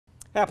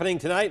Happening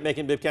tonight,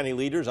 Macon-Bibb County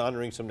leaders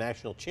honoring some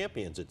national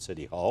champions at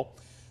City Hall.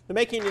 The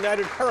Macon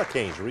United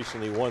Hurricanes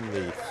recently won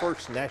the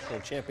first national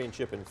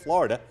championship in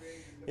Florida.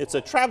 It's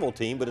a travel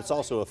team, but it's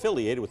also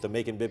affiliated with the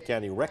Macon-Bibb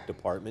County Rec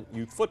Department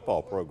youth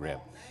football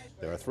program.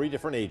 There are 3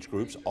 different age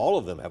groups. All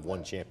of them have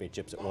won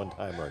championships at one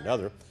time or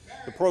another.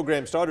 The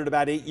program started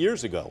about 8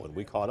 years ago, and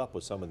we caught up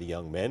with some of the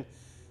young men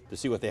to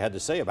see what they had to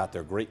say about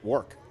their great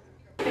work.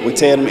 We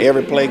tell them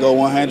every play go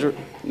 100,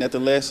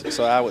 nothing less.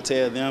 So I would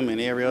tell them and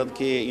every other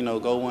kid,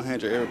 go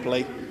 100 every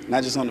play,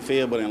 not just on the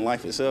field, but in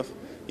life itself.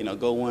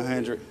 Go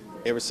 100,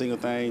 every single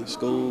thing,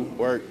 school,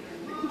 work,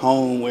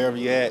 home, wherever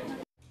you're at.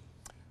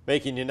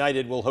 Macon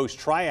United will host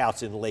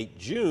tryouts in late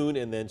June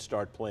and then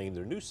start playing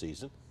their new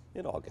season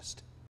in August.